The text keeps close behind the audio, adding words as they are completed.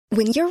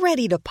When you're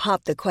ready to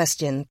pop the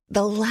question,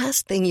 the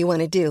last thing you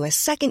want to do is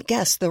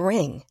second-guess the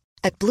ring.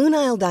 At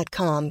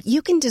BlueNile.com,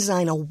 you can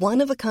design a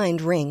one-of-a-kind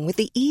ring with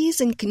the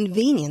ease and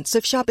convenience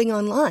of shopping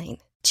online.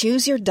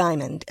 Choose your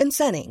diamond and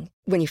setting.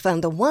 When you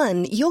find the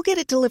one, you'll get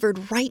it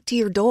delivered right to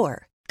your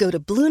door. Go to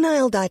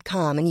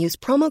BlueNile.com and use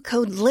promo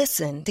code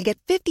LISTEN to get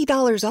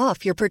 $50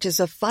 off your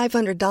purchase of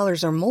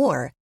 $500 or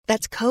more.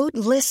 That's code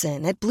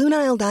LISTEN at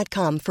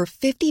BlueNile.com for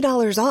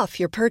 $50 off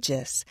your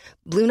purchase.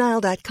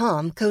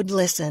 BlueNile.com, code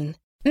LISTEN.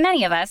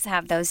 Many of us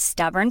have those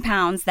stubborn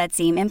pounds that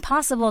seem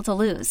impossible to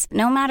lose,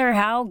 no matter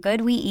how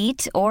good we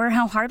eat or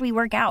how hard we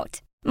work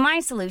out. My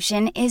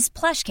solution is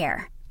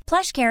PlushCare.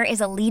 PlushCare is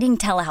a leading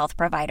telehealth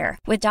provider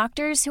with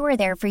doctors who are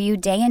there for you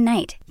day and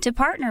night to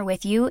partner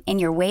with you in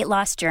your weight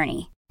loss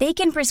journey. They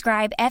can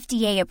prescribe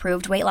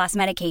FDA-approved weight loss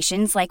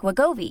medications like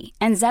Wegovy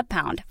and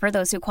Zepbound for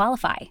those who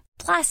qualify.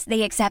 Plus,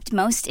 they accept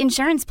most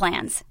insurance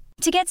plans.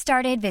 To get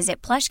started,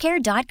 visit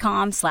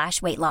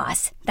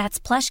plushcare.com/weightloss.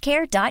 That's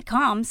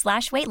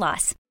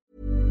plushcare.com/weightloss.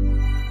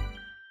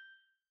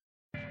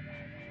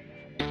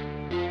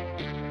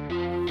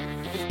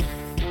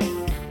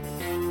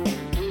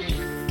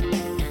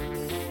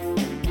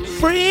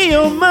 Free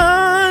your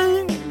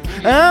mind,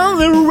 and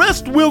the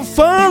rest will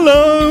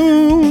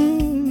follow.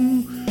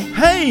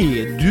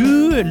 Hei,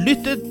 du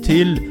lyttet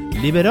til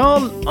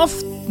Liberal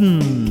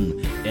Aften,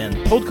 en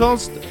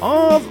podcast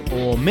av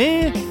og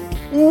med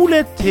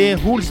Ole T.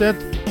 Holseth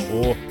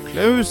og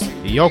Klaus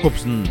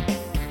Jakobsen.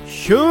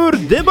 Kjør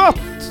debatt!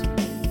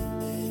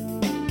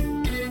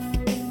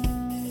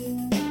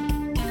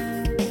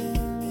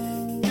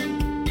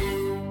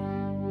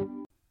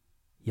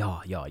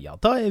 Ja,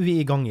 da vi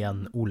I gang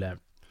igjen, Ole.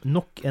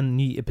 Nok en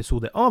ny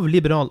episode av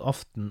Liberal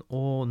Aften,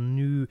 og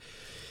nå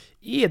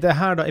det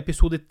her da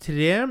episode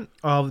 3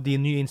 av de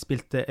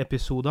nyinnspilte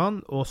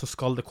episodene, og så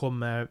skal det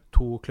komme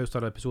 2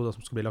 Klaustad-episoder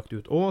som skal bli lagt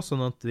ut også,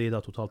 sånn at vi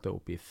da totalt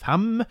opp I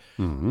 5.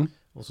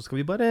 Og så skal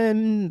vi bare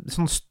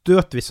sånn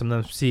støtvis, som de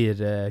sier,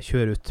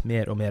 kjøre ut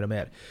mer og mer og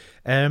mer.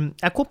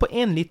 Jeg kom på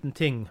en liten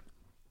ting,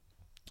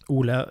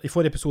 Ole. I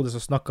forrige episode så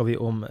snakket vi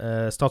om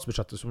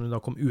statsbudsjettet som da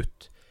kom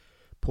ut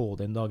på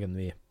den dagen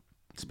vi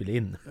spiller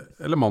inn.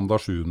 Eller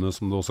mandag 7.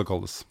 som det også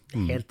kalles.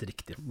 Helt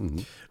riktig.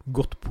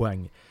 Godt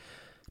poeng.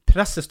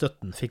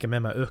 Pressestøtten fikk jeg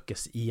med meg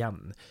økes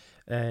igjen.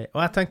 Og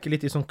jeg tenker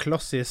litt I sånn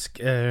klassisk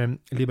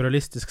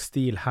liberalistisk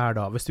stil her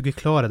da. Hvis du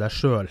ikke klarer deg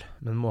selv,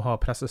 men må ha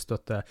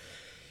pressestøtte.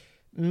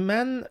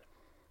 Men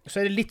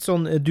så det litt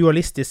sånn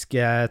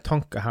dualistiske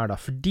tanker her da,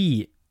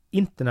 fordi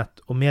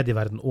internett og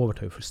medieverden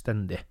overtar jo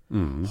fullstendig.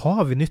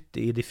 Har vi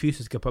nytte I de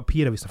fysiske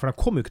papiravisene? For de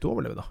kommer jo ikke til å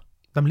overleve da.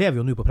 De lever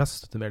jo nå på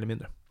pressestøtte mer eller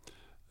mindre.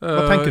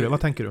 Hva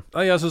tenker du?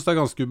 Jeg synes det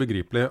ganske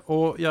ubegripelig,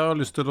 og jeg har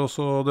lyst til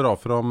å dra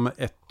fram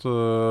et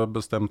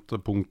bestemt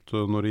punkt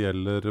når det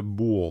gjelder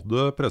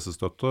både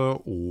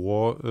pressestøtte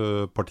og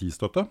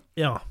partistøtte.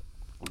 Ja.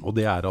 Og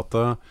det at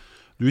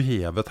du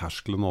hever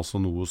terskelen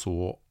altså noe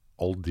så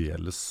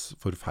aldeles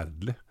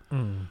forferdelig.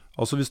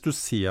 Altså hvis du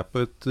ser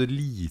på et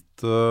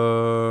lite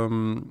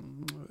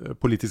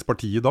politisk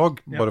parti I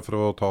dag, bare for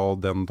å ta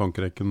den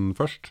tankerekken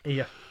først.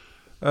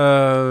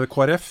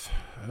 KrF,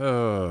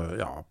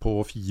 på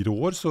 4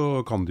 år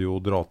så kan de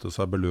jo dra til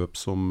seg beløp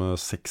som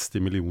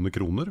 60 millioner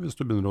kroner, hvis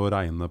du begynner å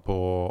regne på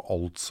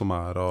alt som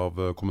av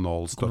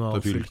kommunal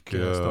støtte, fylke,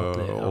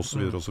 og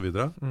så videre og så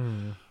videre.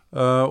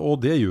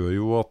 Og det gjør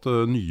jo at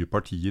nye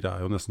partier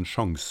jo nesten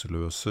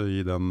sjanseløse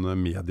I den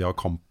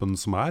mediekampen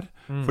som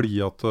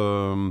fordi at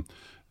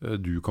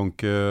du kan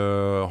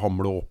ikke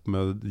hamle opp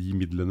med de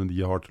midlene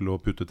de har til å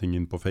putte ting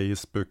inn på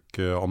Facebook,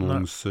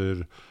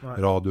 annonser,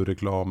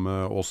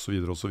 radioreklame, og så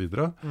videre og så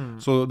videre.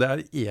 Så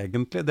det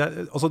egentlig,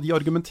 altså de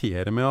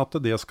argumenterer med at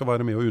det skal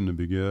være med å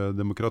underbygge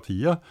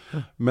demokratiet,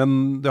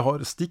 men det har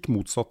stikk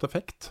motsatt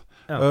effekt.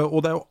 Og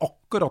det jo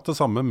akkurat det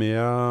samme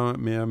med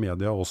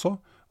media også.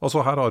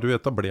 Altså her har du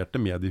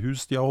etablerte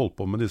mediehus, de har holdt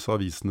på med disse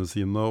avisene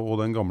sine og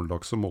den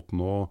gammeldagse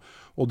måten å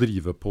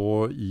drive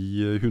på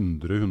I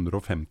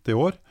 100-150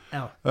 år.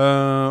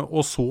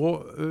 Og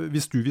så,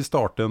 hvis du vil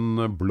starte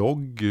en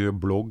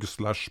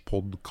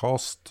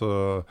blogg/podcast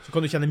så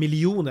kan du tjene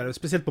millioner,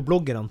 spesielt på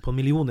bloggerne, på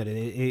millioner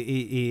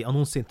I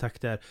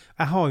annonseinntekter.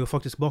 Jeg har jo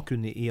faktisk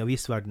bakgrunn I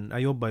avisverden.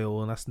 Jeg jobbet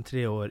jo nesten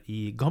 3 år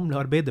I gamle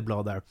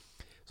Arbeiderblader,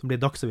 som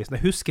ble dagsavisen.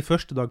 Jeg husker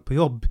første dag på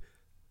jobb,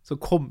 så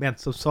kom en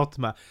som sa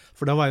til meg,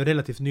 for da var jeg jo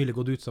relativt nylig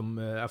gått ut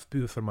som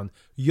FPU-formann,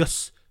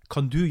 jøss,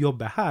 kan du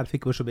jobbe her?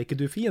 Fikk vi så ikke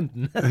du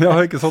fienden? Ja,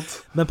 ikke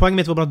sant? Men poenget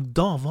mitt var bare at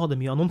da var det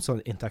mye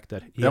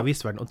annonseinntekter I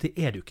avisverden, og det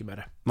det jo ikke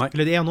mer.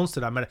 Eller det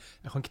annonser der, men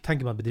jeg kan ikke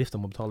tenke meg at bedrifter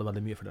må betale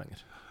veldig mye for det lenger.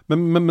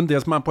 Men det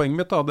som poenget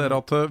mitt da, det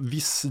at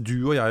hvis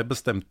du og jeg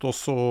bestemte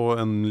oss, og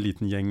en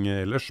liten gjeng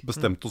ellers,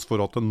 bestemte oss for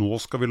at nå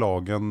skal vi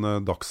lage en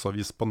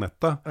dagsavis på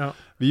nettet,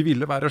 vi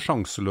ville være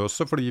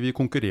sjanseløse, fordi vi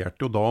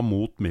konkurrerte jo da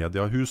mot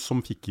mediehus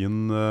som fikk inn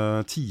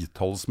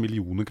titalls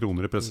millioner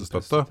kroner I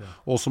pressestøtte,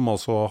 og som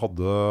altså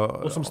hadde...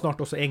 Og som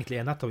snart også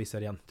egentlig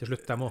nettaviser igjen, til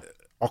slutt dem også.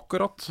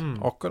 Akkurat.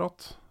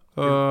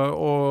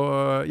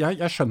 Og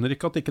jeg skjønner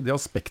ikke at ikke det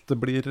aspektet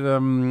blir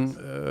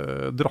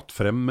dratt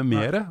frem med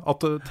mer.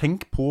 At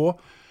tenk på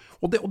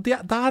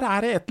Der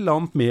det et eller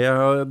annet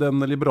med den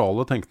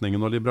liberale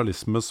tenkningen og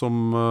liberalisme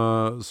som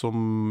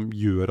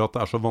gjør at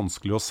det så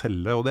vanskelig å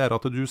selge, og det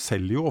at du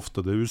selger jo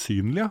ofte det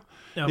usynlige.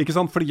 Ja. Ikke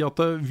sant? Fordi at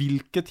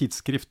hvilke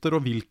tidsskrifter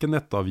og hvilke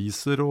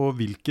nettaviser og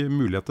hvilke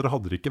muligheter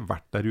hadde det ikke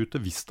vært der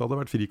ute hvis det hadde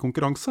vært fri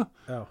konkurranse?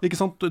 Ja. Ikke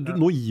sant?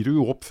 Nå gir du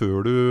jo opp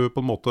før du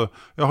på en måte,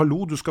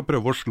 hallo, du skal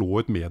prøve å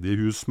slå et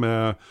mediehus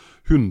med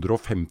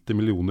 150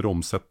 millioner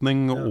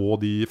omsetning,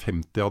 og de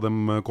 50 av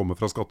dem kommer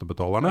fra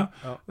skattebetalerne.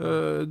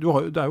 Det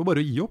jo bare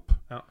å gi opp.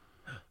 Ja.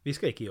 Vi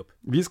skal ikke gi opp.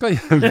 Vi skal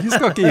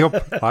ikke gi opp.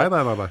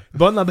 Nei.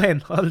 Banna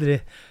bein, aldri.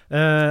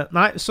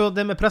 Nei, så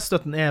det med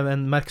pressestøtten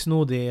en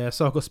merksnodig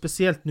sak, og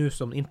spesielt nå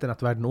som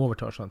internettverden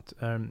overtar, sant?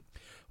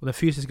 Og den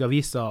fysiske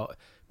avisa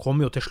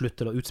kommer jo til slutt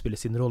til å utspille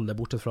sin rolle,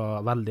 bortsett fra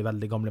veldig,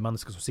 veldig gamle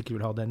mennesker som sikkert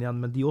vil ha den igjen,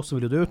 men de også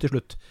vil jo dø til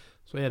slutt.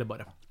 Så det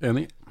bare.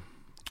 Enig.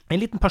 En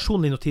liten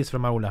personlig notis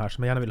fra meg, Ole, her,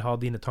 som jeg gjerne vil ha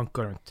dine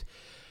tanker rundt.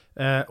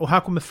 Og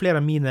her kommer flere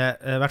av mine,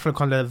 i hvert fall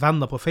kalle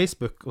venner på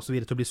Facebook og så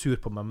videre, til å bli sur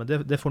på meg,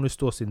 men det får nå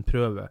stå sin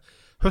prøve.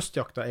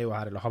 Høstjakta jo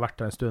her, eller har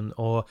vært her en stund,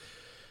 og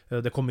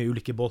det kommer i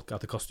ulike bolker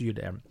etter hva styr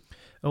det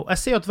Og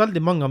jeg ser at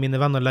veldig mange av mine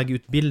venner legger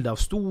ut bilder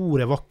av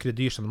store, vakre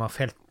dyr som de har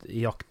felt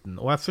i jakten,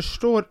 og jeg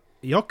forstår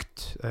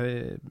jakt,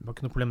 jeg har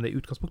ikke noe problem med det i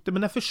utgangspunktet,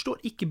 men jeg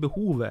forstår ikke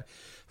behovet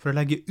for å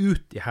legge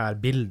ut de her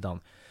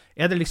bildene.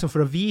 Det liksom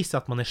for å vise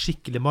at man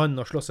skikkelig mann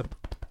og slå seg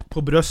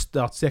på brøstet,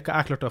 at se hva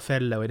jeg klarte å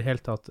felle, og i det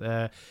hele tatt.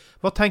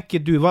 Hva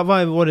tenker du? Hva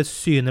vårt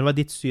syn, eller hva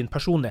ditt syn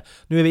personlig?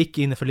 Nå vi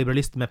ikke inne for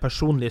liberalister med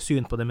personlige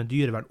syn på det med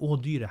dyrevern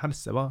og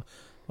dyrehelse. Hva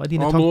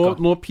dine tanker?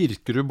 Nå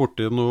pirker du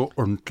borti noe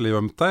ordentlig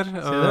ømt der.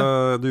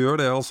 Du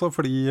gjør det altså,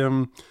 fordi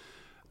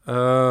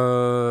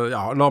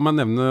la meg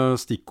nevne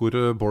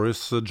stikkordet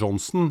Boris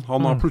Johnson.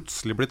 Han har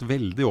plutselig blitt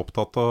veldig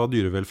opptatt av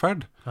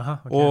dyrevelferd. Aha,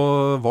 okay.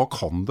 Og hva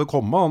kan det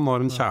komme? Han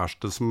har en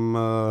kjæreste som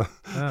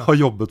har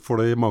jobbet for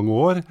det i mange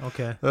år.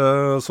 Okay.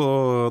 Så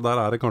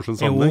der det kanskje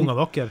en sammenheng. Ung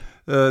og vakker?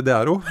 Det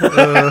hun.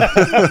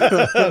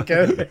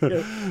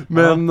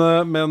 Men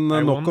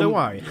nok om...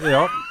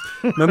 Ja.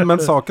 Men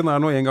saken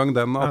nå en gang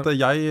den at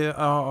jeg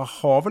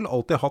har vel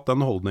alltid hatt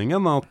den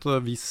holdningen at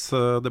hvis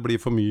det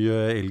blir for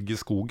mye elg i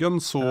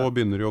skogen, så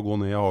begynner de å gå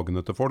ned i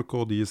hagene til folk,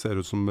 og de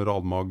ser ut som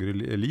radmagre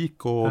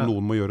lik, og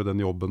noen må gjøre den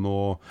jobben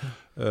og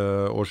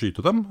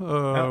skyte dem,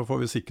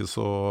 for hvis ikke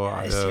så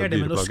det dyreplageri. Jeg ser det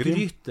med noe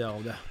skryte av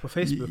det på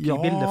Facebook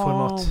i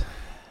bildeformat.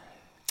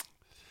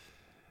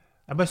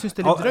 Jeg bare synes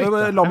det litt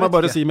drøyt. La meg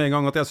bare si med en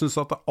gang at jeg synes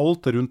at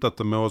alt rundt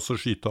dette med å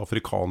skyte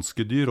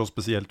afrikanske dyr, og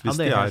spesielt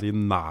hvis de i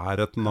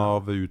nærheten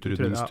av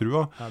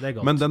utrydningstrua,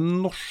 men den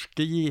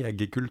norske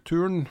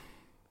jegerkulturen,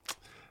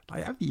 nei,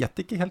 jeg vet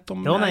ikke helt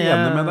om jeg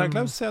enig med deg,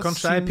 Klaus.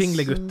 Kanskje jeg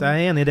pinglegutt,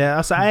 jeg enig i det.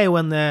 Altså, jeg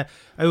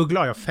er jo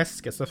glad i å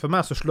fiske, så for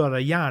meg så slår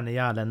jeg gjerne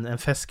ihjel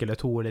en fisk eller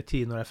 2 eller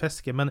 10 når jeg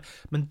fisker,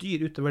 men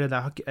dyr utover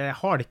det, jeg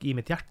har det ikke i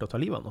mitt hjerte å ta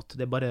livet av noe.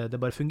 Det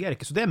bare fungerer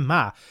ikke, så det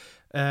meg.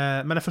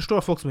 Men jeg forstår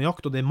folk som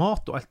jakter, og det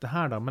mat og alt det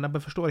her da, men jeg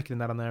bare forstår ikke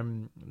den der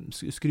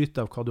skryt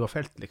av hva du har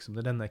felt, liksom.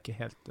 Den ikke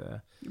helt...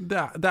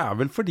 Det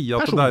vel fordi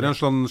at personlig.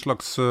 Det en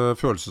slags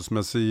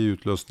følelsesmessig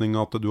utløsning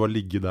at du har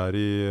ligget der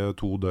i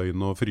 2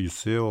 døgn og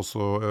fryset, og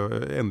så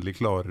endelig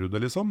klarer du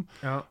det, liksom.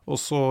 Ja. Og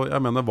så,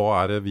 jeg mener,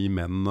 hva det vi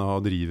menn har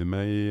drivet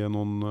med i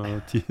noen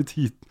 10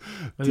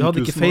 Men vi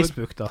hadde ikke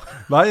Facebook da.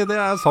 Nei, det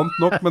sant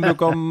nok, men du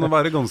kan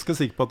være ganske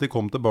sikker på at de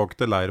kom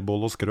tilbake til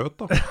leirbål og skrøt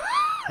da.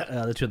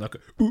 Ja, det tror jeg nok.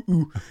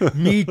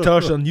 Me,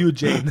 Tarzan, you,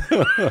 Jane.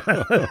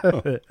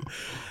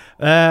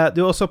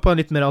 Du også på en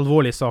litt mer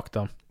alvorlig sak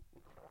da.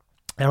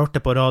 Jeg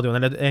hørte på radioen,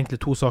 eller egentlig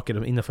 2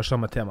 saker innenfor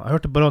samme tema. Jeg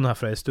hørte på radioen her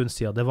for en stund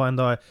siden. Det var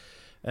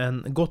en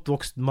godt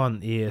voksen mann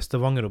i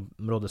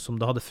Stavanger-området som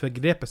da hadde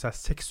forgrepet seg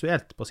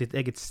seksuelt på sitt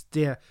eget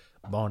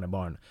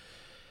barnebarn.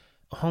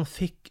 Han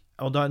fikk,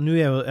 og da, nå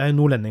jeg jo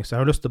nordlending, så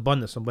jeg har lyst til å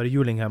banne som bare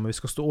juling her, men vi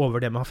skal stå over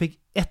det, men han fikk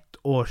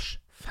 1 års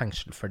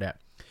fengsel for det.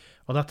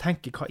 Og da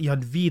tenker jeg, hva i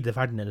all vide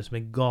verden det som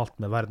galt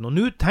med verden? Og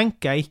nå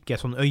tenker jeg ikke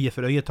sånn øye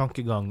for øye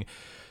tankegang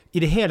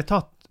i det hele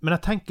tatt, men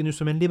jeg tenker nå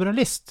som en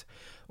liberalist.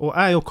 Og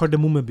jeg jo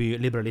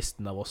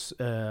Kardemommeby-liberalisten av oss.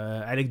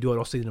 Du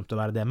har også innrømt å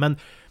være det. Men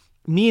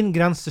min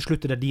grense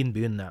slutter der din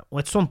begynner.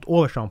 Og et sånt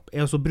overtramp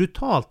jo så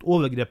brutalt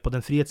overgrep på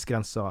den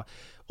frihetsgrensa.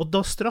 Og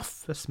da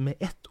straffes med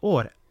 1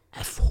 år.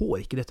 Jeg får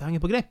ikke det til å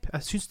henge på grep.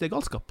 Jeg synes det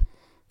galskap.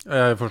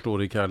 Jeg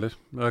forstår ikke heller.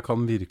 Jeg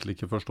kan virkelig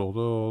ikke forstå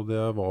det, og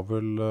det var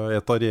vel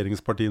et av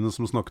regjeringspartiene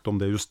som snakket om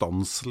det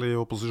ustanselig i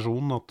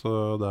opposisjonen, at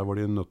der var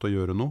de nødt til å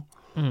gjøre noe.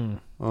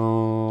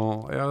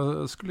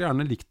 Jeg skulle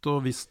gjerne likt å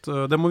visst,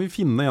 det må vi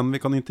finne igjen,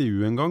 vi kan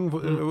intervjue en gang,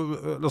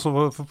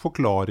 altså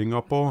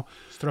forklaringen på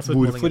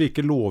hvorfor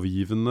ikke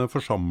lovgivende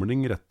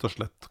forsamling rett og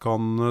slett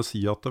kan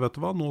si at, vet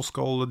du hva, nå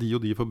skal de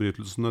og de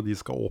forbrytelsene, de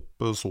skal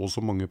opp så og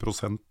så mange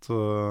prosent.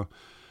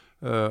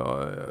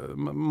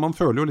 Man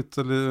føler jo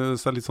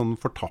seg litt sånn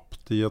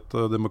fortapt i et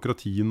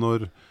demokrati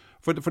når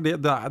for det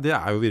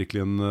jo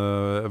virkelig en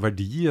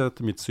verdi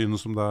etter mitt syn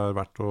som det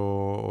verdt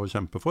å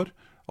kjempe for.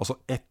 Altså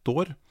 1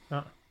 år. Ja.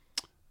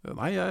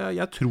 Nei,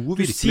 jeg tror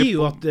virkelig... Du sier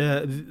jo at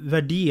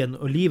verdien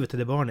og livet til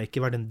det barnet ikke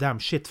er verdt en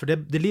damn shit, for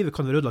det livet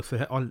kan være ødelagt for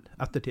all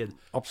ettertid.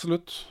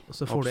 Absolutt. Og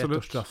så får du 1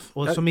 års straff.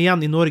 Og som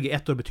igjen i Norge,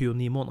 1 år betyr jo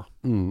 9 måneder.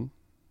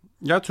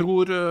 Jeg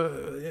tror...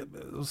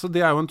 Så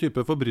det er jo en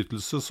type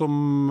forbrytelse som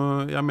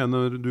jeg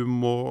mener du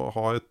må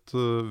ha et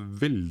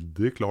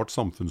veldig klart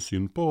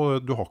samfunnssyn på.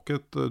 Du har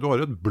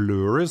et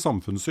blurry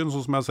samfunnssyn,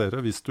 sånn som jeg ser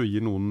det, hvis du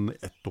gir noen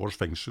 1 års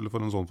fengsel for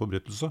en sånn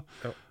forbrytelse.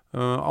 Ja.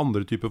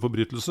 Andre typer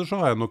forbrytelser så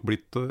har jeg nok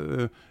blitt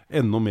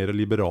enda mer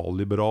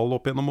liberal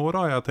opp gjennom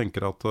åra. Jeg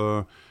tenker at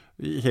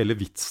hele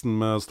vitsen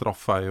med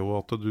straff er jo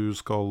at du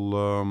skal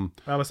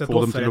få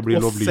dem til å bli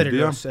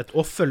lovlydige. Et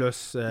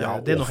offerløs, det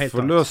er noe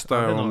helt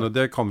annet.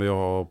 Det kan vi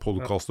jo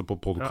podcaste på.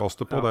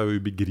 Det er jo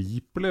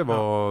ubegripelig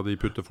hva de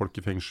putter folk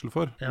i fengsel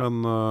for. Ja.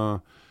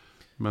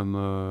 Men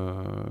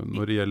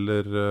når det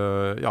gjelder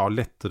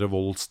lettere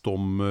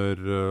voldsdommer,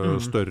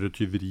 større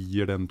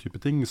tyverier, den type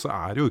ting, så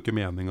er det jo ikke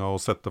meningen å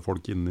sette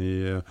folk inn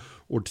i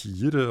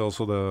årtier.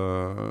 Altså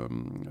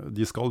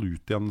de skal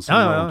ut igjen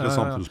som ordentlige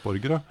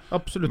samfunnsborgere.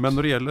 Absolutt. Men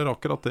når det gjelder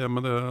akkurat det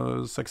med det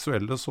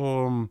seksuelle,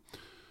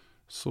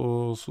 så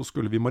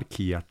skulle vi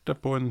markert det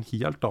på en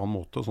helt annen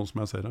måte, sånn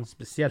som jeg ser det.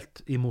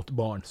 Spesielt imot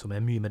barn, som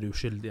er mye mer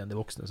uskyldige enn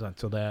de voksne. Sant?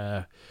 Så det...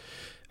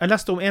 Jeg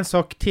leste om en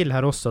sak til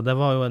her også. Det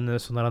var jo en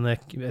sånn der,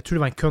 jeg tror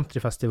det var en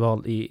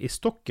countryfestival i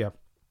Stokke,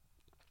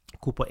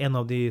 hvor på en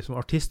av de som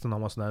artistene, han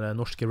var sånn der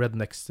norske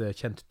rednecks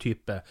kjent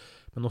type,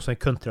 men også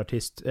en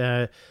countryartist,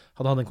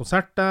 hadde hatt en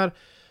konsert der,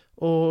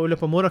 og i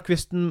løpet av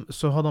morgenkvisten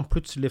så hadde han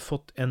plutselig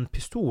fått en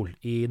pistol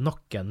i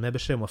nakken med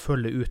beskjed om å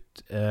følge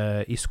ut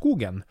i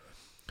skogen.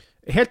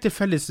 Helt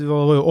tilfeldig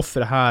var jo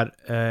offeret her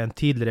en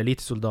tidligere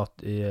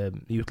elitesoldat i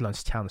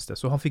utenlandstjeneste,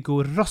 så han fikk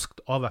jo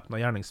raskt avvæpnet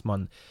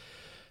gjerningsmannen.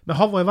 Men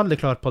han var jo veldig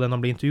klar på det når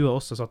han ble intervjuet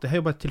også, så at det er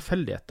jo bare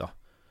tilfeldighet da.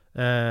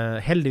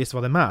 Heldigvis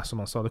var det meg, som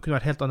han sa. Det kunne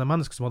vært helt andre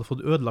mennesker som hadde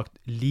fått ødelagt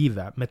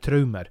livet med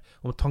traumer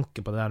og med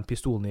tanke på den der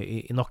pistolen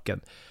i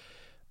nakken.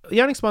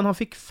 Gjerningsmannen, han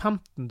fikk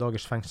 15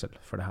 dagers fengsel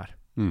for det her.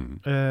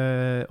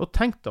 Og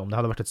tenkte om det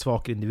hadde vært et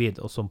svakere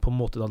individ, og som på en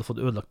måte hadde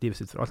fått ødelagt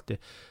livet sitt for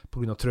alltid på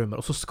grunn av traumer.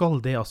 Og så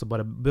skal det altså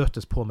bare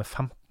bøtes på med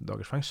 15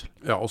 dagers fengsel.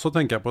 Ja, og så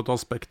tenker jeg på et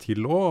aspekt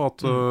til også,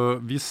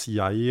 at hvis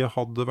jeg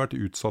hadde vært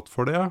utsatt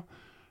for det,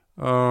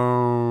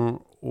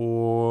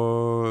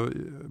 og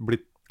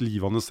blitt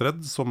livende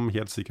redd, som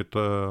helt sikkert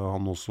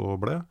han også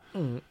ble.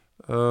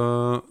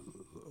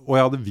 Og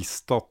jeg hadde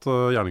visst at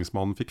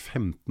gjerningsmannen fikk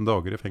 15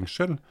 dager i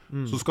fengsel,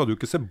 så skal du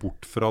ikke se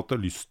bort fra at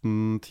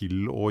lysten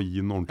til å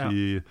gi en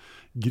ordentlig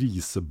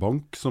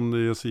grisebank, som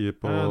de sier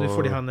på... Du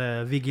får de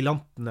her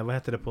vigilantene, hva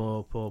heter det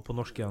på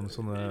norsk igjen,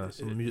 sånne,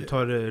 som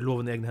tar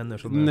loven i egne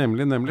hender. Sånne.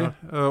 Nemlig.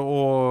 Ja.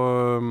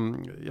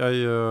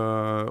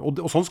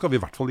 Og sånn skal vi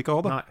i hvert fall ikke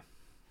ha det.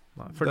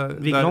 Nei, for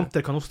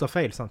vigilanter kan også ta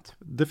feil, sant?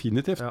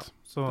 Definitivt. Ja,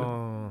 så...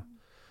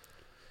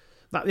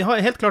 Nei, vi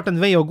har helt klart en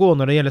vei å gå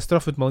når det gjelder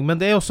straffutmåling, men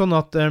det er jo sånn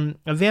at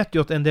jeg vet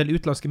jo at en del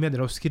utenlandske medier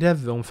har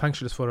skrevet om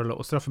fengselsforhold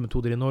og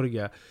straffemetoder i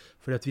Norge,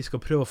 fordi at vi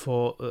skal prøve å få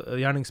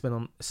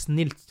gjerningsmennene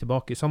snilt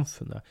tilbake i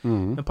samfunnet.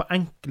 Men på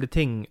enkle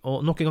ting,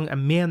 og nok en gang,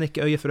 jeg mener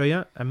ikke øye for øye,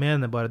 jeg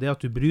mener bare det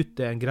at du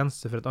bryter en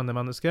grense for et annet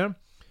menneske,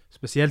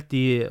 spesielt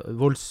i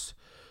volds-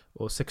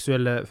 og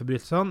seksuelle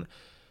forbrytelser.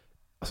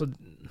 Altså,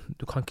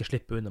 du kan ikke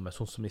slippe unna med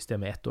sånn som i sted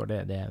med 1 år.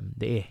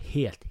 Det er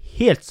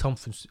helt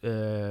samfunns...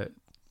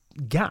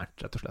 gærent,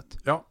 rett og slett.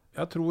 Ja,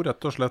 jeg tror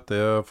rett og slett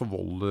det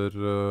forvolder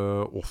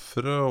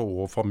offeret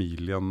og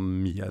familien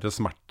mer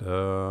smerte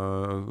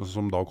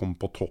som da kommer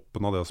på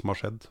toppen av det som har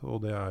skjedd,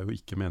 og det er jo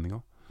ikke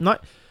meningen. Nei.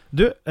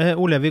 Du,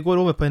 Ole, vi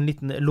går over på en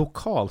liten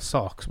lokal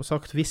sak. Som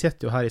sagt, vi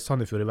sitter jo her i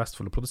Sandefjord i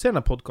Vestfold og produserer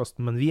denne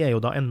podcasten, men vi er jo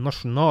da en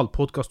nasjonal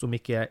podcast, om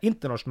ikke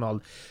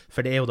internasjonal,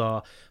 for det er jo da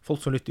folk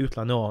som lytter i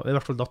utlandet også, i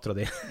hvert fall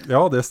datteren din.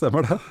 Ja, det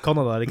stemmer det.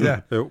 Kanada, er det ikke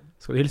det? Jo.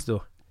 Skal du hilse du?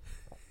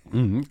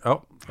 Ja.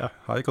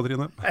 Hei,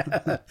 Katrine.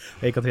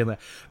 Hei, Katrine.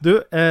 Du,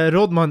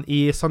 rådmann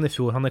i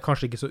Sandefjord, han er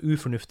kanskje ikke så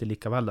ufornuftig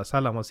likevel, da,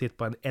 selv om han sitter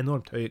på en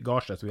enormt høy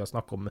gasje, som vi har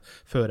snakket om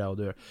før jeg og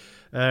du.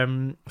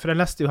 For jeg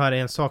leste jo her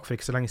en sak for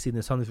ikke så lenge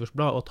siden i Sandefjords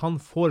Blad, at han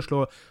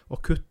foreslår å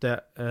kutte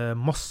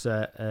masse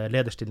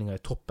lederstillinger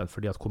i toppen,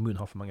 fordi at kommunen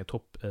har for mange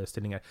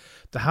toppstillinger.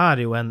 Det her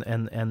er jo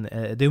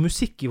det er jo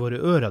musikk i våre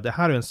ører. Det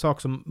her er jo en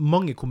sak som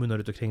mange kommuner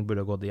rundt omkring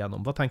burde ha gått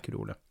igjennom. Hva tenker du,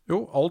 Ole?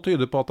 Jo, alt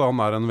tyder på at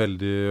han er en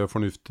veldig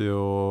fornuftig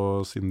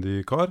og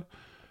sindig kar.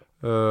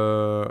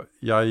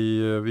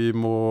 Vi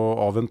må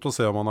avvente og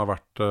se om han har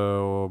vært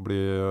og bli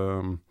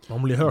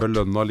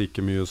belønnet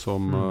like mye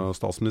som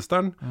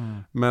statsministeren.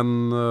 Men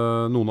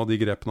noen av de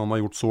grepene han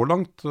har gjort så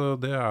langt,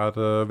 det er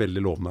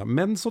veldig lovende.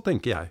 Men så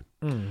tenker jeg,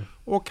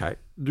 ok,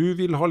 du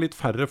vil ha litt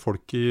færre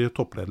folk i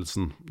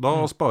toppledelsen.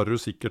 Da sparer du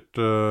sikkert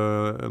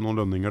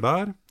noen lønninger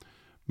der.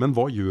 Men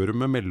hva gjør du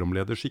med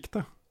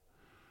mellomlederskiktet?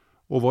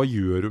 Og hva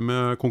gjør du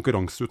med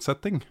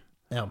konkurranseutsetting?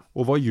 Ja.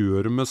 Og hva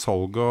gjør du med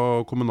salg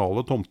av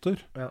kommunale tomter?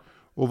 Ja.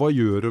 Og hva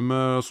gjør du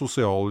med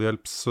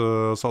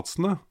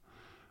sosialhjelpssatsene?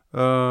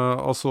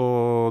 Altså,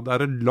 det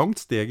er et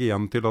langt steg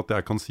igjen til at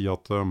jeg kan si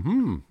at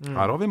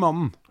her har vi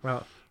mannen. Ja.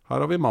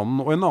 Her har vi mannen,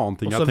 og en annen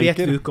ting jeg tenker... Og så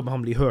vet vi jo ikke om han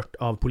blir hørt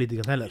av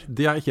politikerne heller.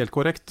 Det helt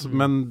korrekt,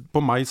 men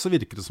på meg så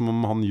virker det som om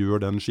han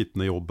gjør den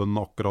skittende jobben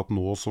akkurat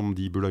nå som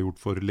de burde ha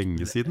gjort for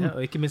lenge siden. Ja,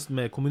 og ikke minst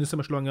med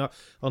kommunesammenslåingen,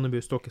 Andebu,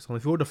 Stokke,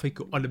 Sandefjord, da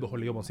fikk jo alle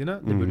beholde jobbene sine.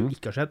 Det burde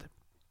ikke ha skjedd.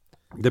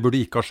 Det burde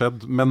ikke ha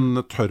skjedd,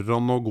 men tør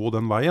han å gå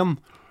den veien?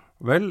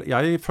 Vel,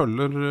 jeg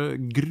følger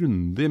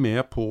grundig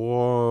med på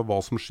hva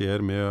som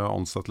skjer med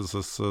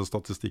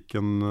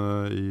ansettelsesstatistikken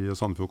i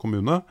Sandefjord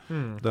kommune.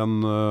 Den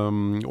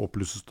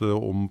opplyses det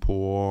om på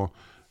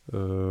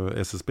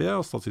SSB,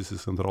 Statistisk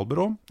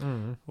sentralbyrå,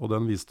 og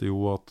den viste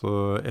jo at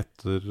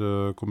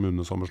etter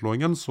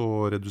kommunesammenslåingen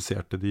så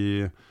reduserte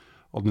de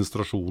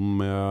administrasjonen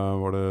med,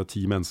 var det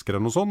 10 mennesker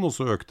eller noe sånt, og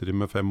så økte de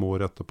med 5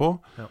 år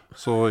etterpå. Ja.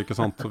 Så ikke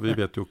sant, vi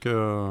vet jo ikke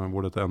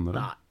hvor dette ender.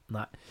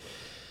 Nei.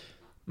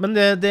 Men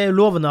det jo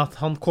lovende at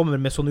han kommer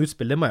med sånne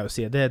utspill, det må jeg jo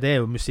si. Det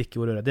jo musikk i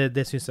ordet.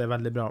 Det synes jeg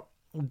veldig bra.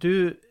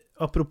 Du,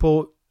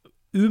 apropos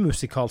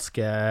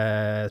umusikalske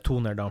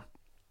toner da.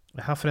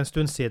 Her for en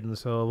stund siden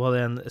så var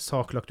det en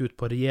sak lagt ut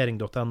på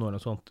regjering.no eller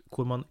noe sånt,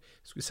 hvor man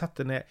skulle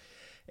sette ned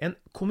en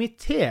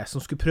komité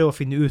som skulle prøve å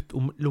finne ut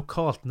om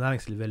lokalt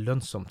næringsliv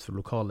lønnsomt for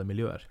lokale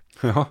miljøer.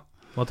 Ja.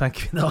 Hva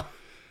tenker vi da?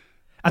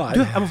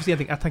 Du, jeg må få si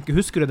en ting. Jeg tenker,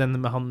 husker du den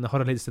med han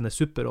Harald Eidesen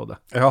Supperådet?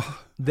 Ja.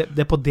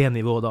 Det på det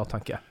nivået da,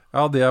 tenker jeg.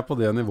 Ja, det på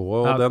det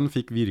nivået, og den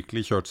fikk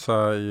virkelig kjørt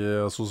seg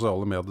i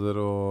sosiale medier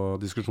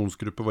og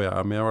diskusjonsgrupper hvor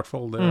jeg med i hvert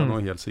fall. Det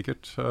noe helt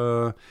sikkert.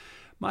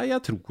 Nei,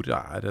 jeg tror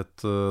det et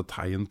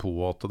tegn på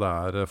at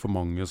det for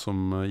mange som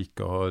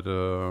ikke har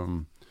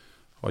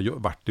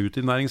vært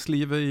ute i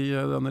næringslivet i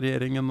denne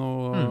regjeringen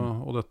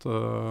og dette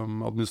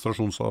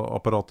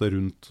administrasjonsapparatet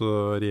rundt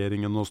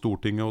regjeringen og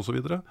Stortinget og så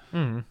videre.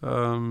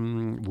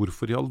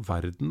 Hvorfor i all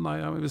verden?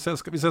 Nei, hvis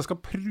jeg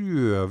skal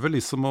prøve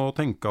liksom å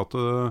tenke at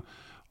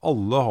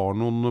alle har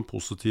noen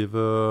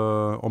positive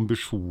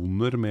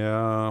ambisjoner med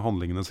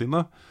handlingene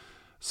sine,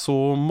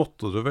 så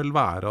måtte det vel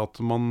være at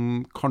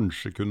man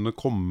kanskje kunne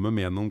komme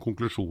med noen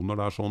konklusjoner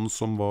der sånn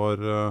som var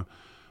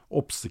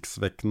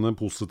oppsiktsvekkende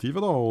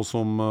positive da, og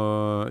som,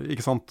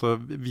 ikke sant,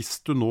 hvis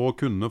du nå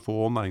kunne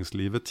få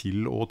næringslivet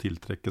til å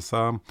tiltrekke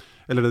seg,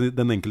 eller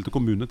den enkelte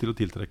kommune til å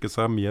tiltrekke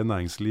seg mer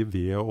næringsliv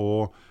ved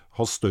å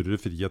ha større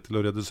frihet til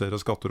å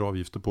redusere skatter og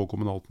avgifter på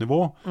kommunalt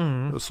nivå,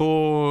 så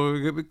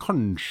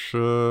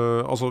kanskje,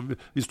 altså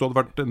hvis du hadde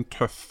vært en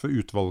tøff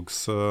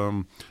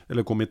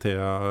eller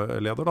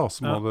komitéleder da,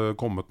 som hadde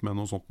kommet med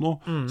noe sånt nå,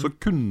 så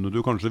kunne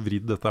du kanskje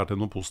vridd dette her til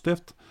noe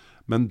positivt.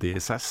 Men det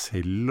seg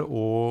selv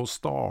å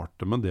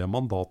starte med det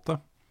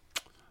mandatet,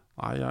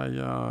 nei,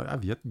 jeg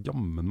vet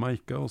jammen meg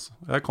ikke, altså.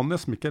 Jeg kan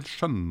nesten ikke helt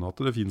skjønne at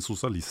det finnes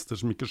sosialister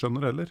som ikke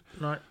skjønner heller.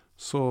 Nei.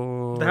 Så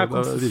det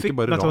virker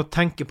bare rart. Jeg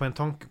tenker på en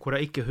tanke hvor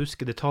jeg ikke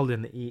husker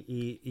detaljene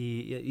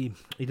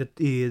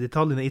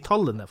detaljene i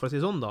tallene, for å si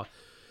sånn da.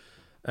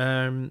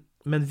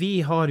 Men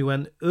vi har jo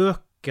en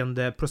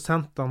økende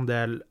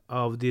prosentandel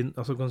av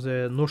altså kan si,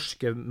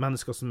 norske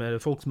mennesker som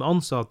folk som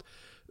ansatt,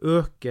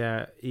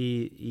 øker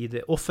i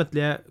det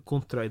offentlige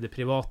kontra i det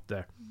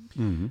private.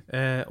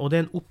 Og det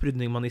en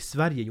opprydning man i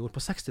Sverige gjorde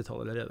på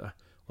 60-tallet allerede.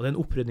 Og det en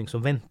opprydning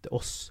som venter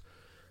oss.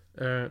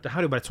 Det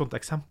her jo bare et sånt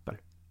eksempel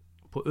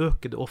på å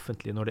øke det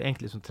offentlige når det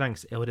egentlig som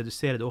trengs å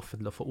redusere det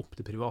offentlige og få opp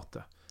det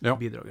private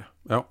bidraget.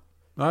 Ja.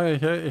 Nei,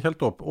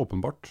 helt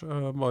åpenbart.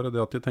 Bare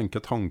det at de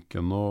tenker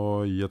tanken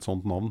å gi et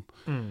sånt navn.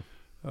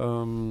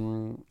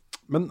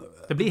 Men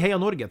det blir Heia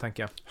Norge,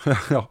 tenker jeg.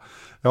 ja,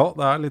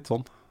 det litt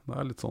sånn.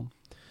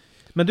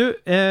 Men du,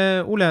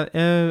 Ole,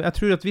 jeg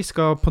tror at vi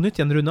skal på nytt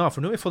igjen runde av,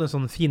 for nå har vi fått en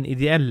sånn fin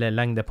ideelle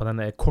lengde på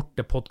denne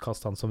korte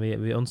podcasten som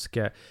vi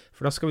ønsker.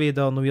 For da skal vi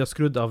da, når vi har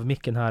skrudd av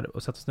mikken her,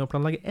 og sette oss ned og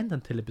planlegge enda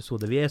en til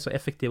episode. Vi så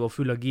effektive og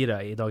fulle av gira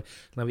i dag,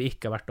 når vi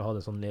ikke har vært og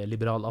hatt en sånn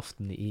liberal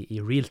aften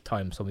i real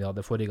time som vi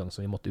hadde forrige gang,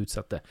 som vi måtte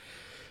utsette.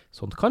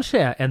 Sånn kanskje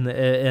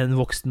en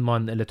voksen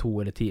mann eller 2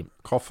 eller 10.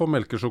 Kaffe og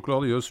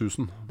melkesjokolade gjør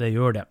susen. Det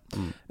gjør det.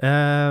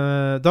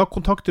 Da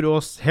kontakter du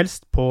oss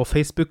helst på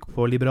Facebook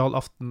på Liberal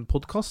Aften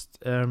Podcast.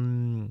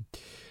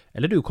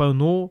 Eller du kan jo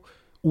nå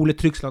Ole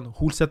Trygsland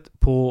Holseth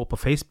på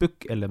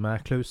Facebook, eller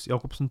med Klaus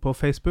Jakobsen på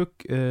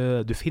Facebook.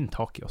 Du finner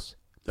tak i oss.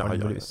 Ja.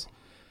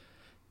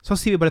 Så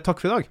sier vi bare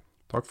takk for i dag.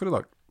 Takk for i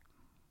dag.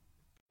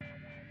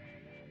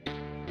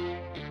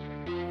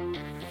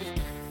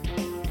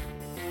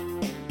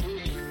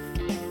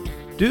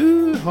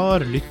 Du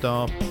har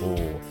lyttet på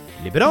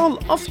Liberal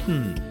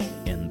Aften,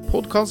 en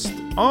podcast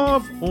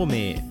av og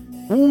med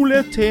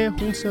Ole T.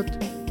 Holseth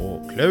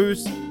og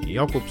Klaus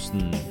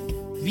Jakobsen.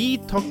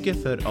 Vi takker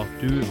for at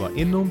du var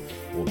innom,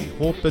 og vi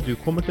håper du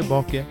kommer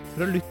tilbake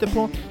for å lytte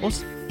på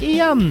oss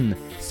igjen.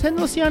 Send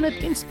oss gjerne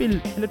et innspill,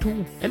 eller 2,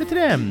 eller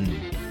 3.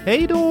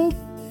 Hei då!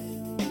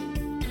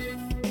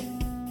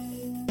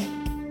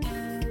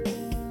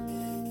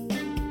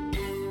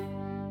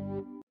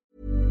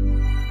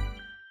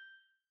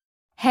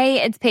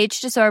 Hey, it's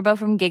Paige DeSorbo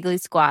from Giggly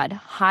Squad.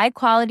 High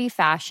quality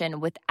fashion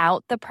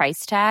without the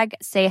price tag.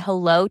 Say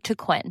hello to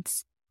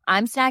Quince.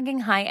 I'm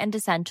snagging high-end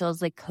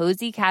essentials like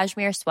cozy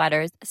cashmere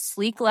sweaters,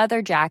 sleek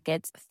leather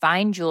jackets,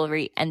 fine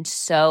jewelry, and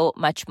so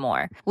much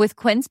more. With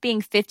Quince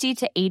being 50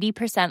 to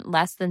 80%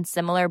 less than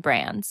similar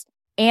brands.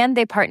 And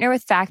they partner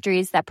with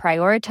factories that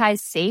prioritize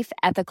safe,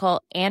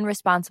 ethical, and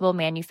responsible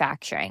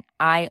manufacturing.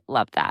 I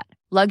love that.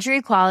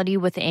 Luxury quality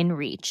within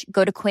reach.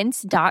 Go to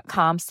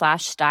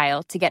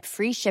quince.com/style to get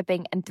free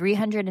shipping and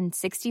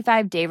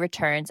 365-day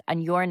returns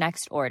on your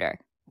next order.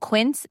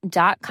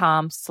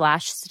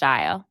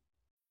 Quince.com/style.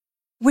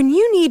 When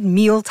you need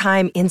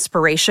mealtime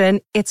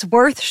inspiration, it's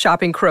worth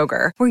shopping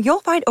Kroger, where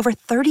you'll find over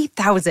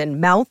 30,000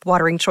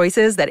 mouth-watering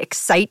choices that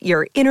excite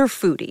your inner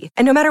foodie.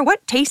 And no matter what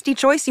tasty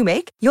choice you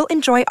make, you'll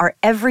enjoy our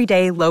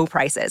everyday low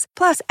prices,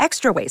 plus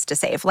extra ways to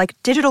save, like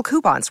digital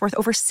coupons worth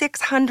over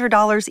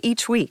 $600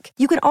 each week.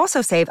 You can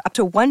also save up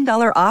to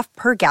 $1 off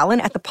per gallon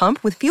at the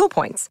pump with fuel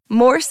points.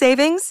 More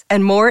savings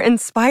and more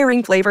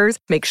inspiring flavors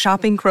make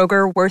shopping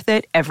Kroger worth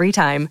it every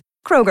time.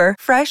 Kroger,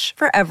 fresh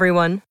for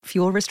everyone.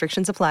 Fuel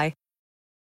restrictions apply.